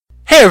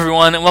Hey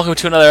everyone, and welcome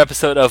to another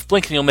episode of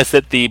Blink and You'll Miss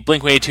It, the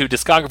Blink-182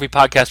 discography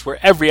podcast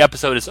where every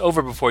episode is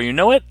over before you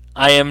know it.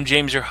 I am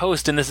James, your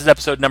host, and this is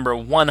episode number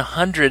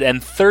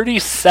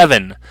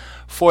 137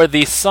 for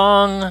the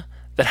song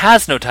that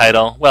has no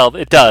title. Well,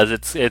 it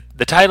does.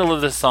 The title of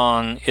the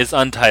song is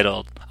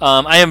Untitled.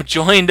 I am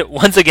joined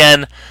once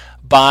again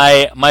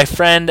by my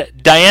friend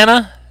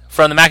Diana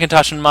from the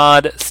Macintosh and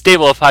Mod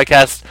stable of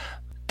podcasts.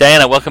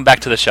 Diana, welcome back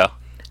to the show.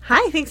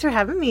 Hi, thanks for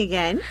having me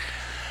again.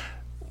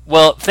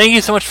 Well, thank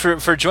you so much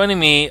for joining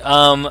me.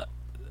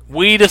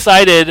 We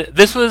decided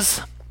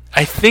to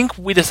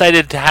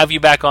have you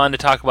back on to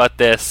talk about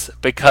this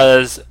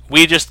because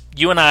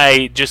you and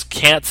I just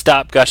can't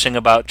stop gushing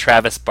about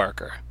Travis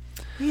Barker.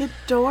 We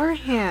adore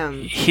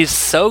him. He's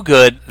so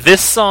good.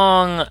 This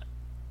song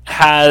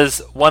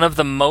has one of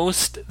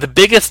the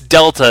biggest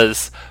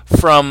deltas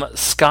from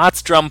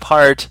Scott's drum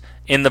part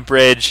in the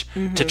bridge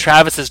to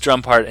Travis's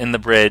drum part in the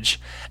bridge.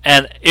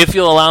 And if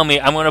you'll allow me,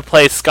 I'm going to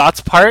play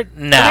Scott's part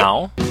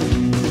now. Okay.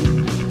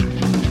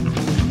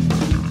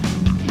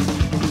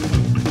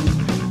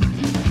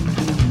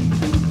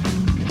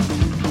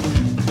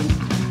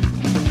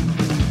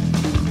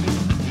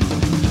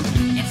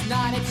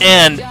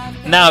 And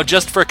now,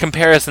 just for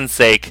comparison's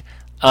sake,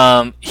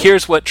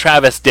 here's what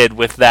Travis did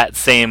with that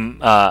same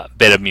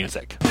bit of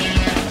music.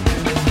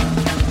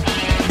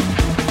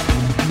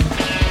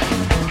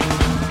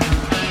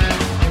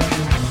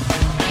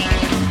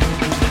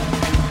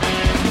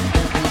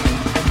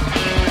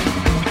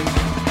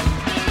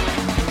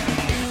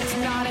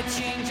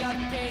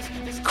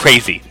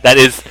 Crazy.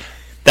 That's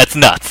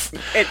nuts.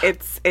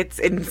 It's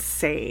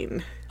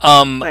insane.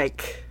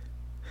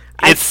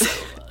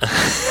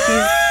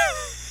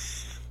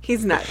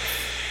 He's nuts.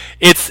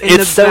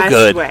 It's so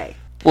good. Way.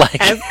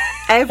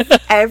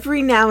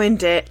 Every now and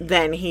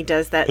then he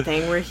does that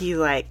thing where he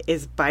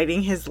is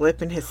biting his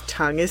lip and his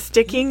tongue is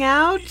sticking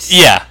out.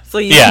 Yeah. So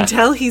you can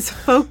tell he's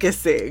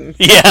focusing.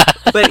 Yeah.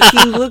 But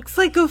he looks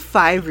like a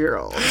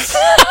 5-year-old.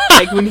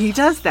 When he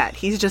does that,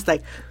 he's just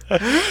like,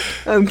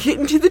 I'm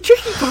getting to the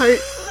tricky part.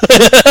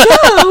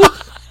 No.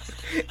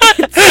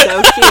 It's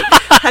so cute.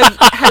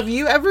 Have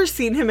you ever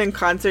seen him in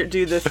concert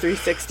do the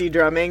 360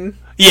 drumming?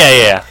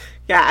 Yeah.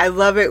 Yeah, I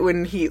love it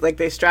when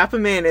they strap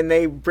him in and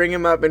they bring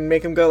him up and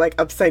make him go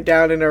upside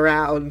down and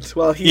around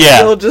while he's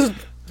still just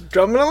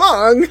drumming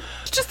along.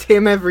 It's just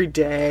him every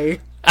day.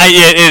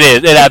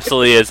 It is. It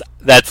absolutely is.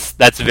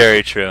 That's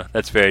very true.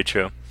 That's very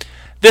true.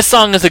 This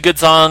song is a good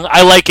song.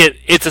 I like it.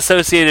 It's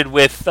associated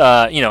with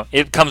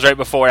it comes right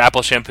before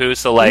Apple Shampoo,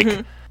 so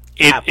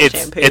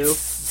it's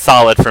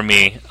solid for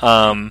me.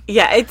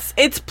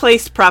 It's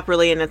placed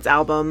properly in its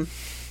album.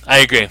 I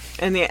agree.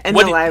 And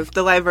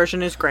the live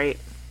version is great.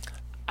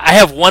 I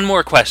have one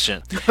more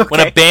question. Okay. When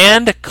a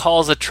band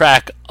calls a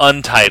track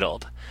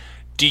Untitled,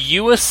 do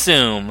you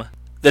assume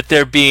that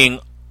they're being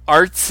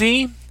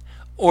artsy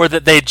or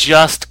that they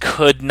just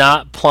could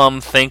not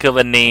think of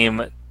a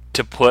name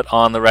to put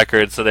on the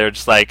record, so they're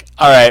just like,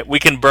 all right, we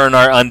can burn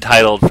our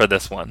Untitled for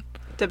this one?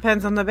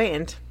 Depends on the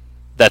band.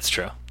 That's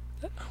true.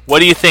 What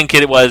do you think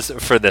it was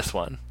for this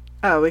one?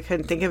 Oh, we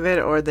couldn't think of it,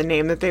 or the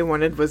name that they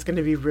wanted was going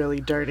to be really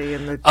dirty,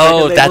 and the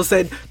label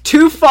said,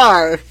 too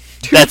far.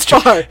 That's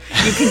far. True.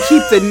 You can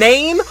keep the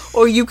name,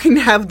 or you can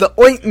have the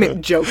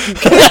ointment joke. You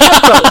can't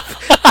have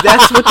both.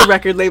 That's what the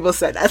record label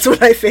said. That's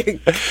what I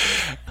think.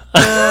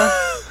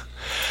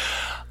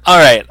 All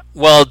right.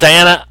 Well,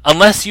 Diana,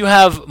 unless you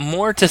have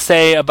more to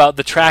say about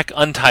the track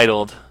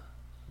Untitled,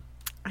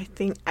 I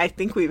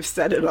think we've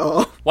said it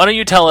all. Why don't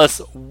you tell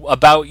us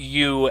about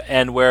you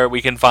and where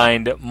we can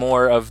find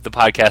more of the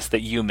podcasts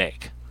that you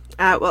make?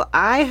 Well,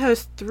 I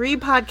host 3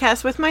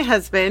 podcasts with my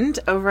husband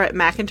over at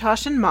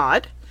Macintosh and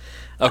Mod.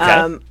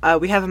 Okay.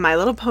 We have a My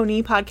Little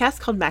Pony podcast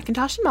called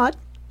Macintosh and Mod.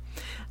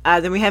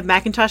 Then we have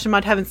Macintosh and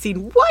Mod Haven't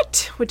Seen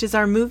What, which is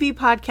our movie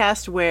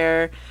podcast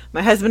where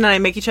my husband and I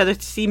make each other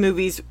see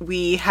movies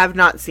we have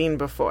not seen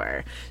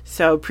before.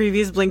 So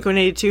previous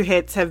Blink-182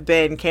 hits have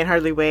been Can't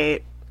Hardly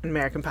Wait and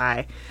American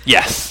Pie.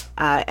 Yes.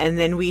 And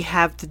then we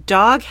have The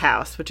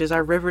Doghouse, which is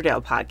our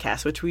Riverdale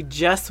podcast, which we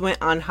just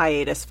went on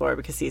hiatus for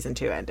because season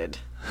 2 ended.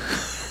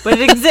 But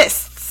it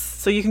exists,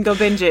 so you can go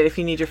binge it if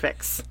you need your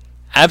fix.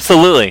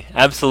 Absolutely.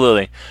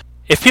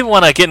 If people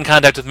want to get in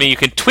contact with me, you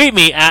can tweet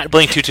me at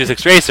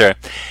Blink226Racer.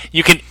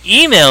 You can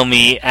email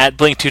me at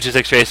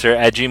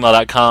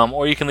blink226racer@gmail.com,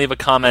 or you can leave a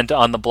comment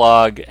on the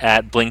blog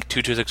at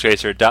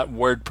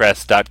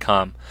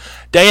blink226racer.wordpress.com.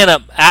 Diana,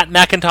 at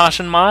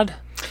Macintosh and Mod?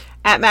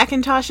 At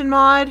Macintosh and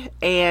Mod,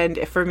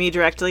 and for me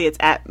directly, it's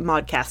at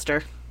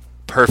Modcaster.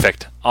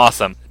 Perfect.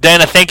 Awesome.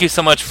 Diana, thank you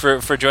so much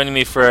for joining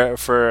me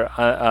for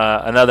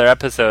another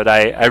episode.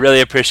 I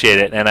really appreciate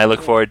it, and I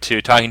look forward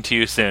to talking to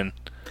you soon.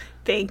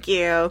 Thank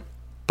you.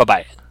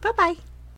 Bye-bye. Bye-bye.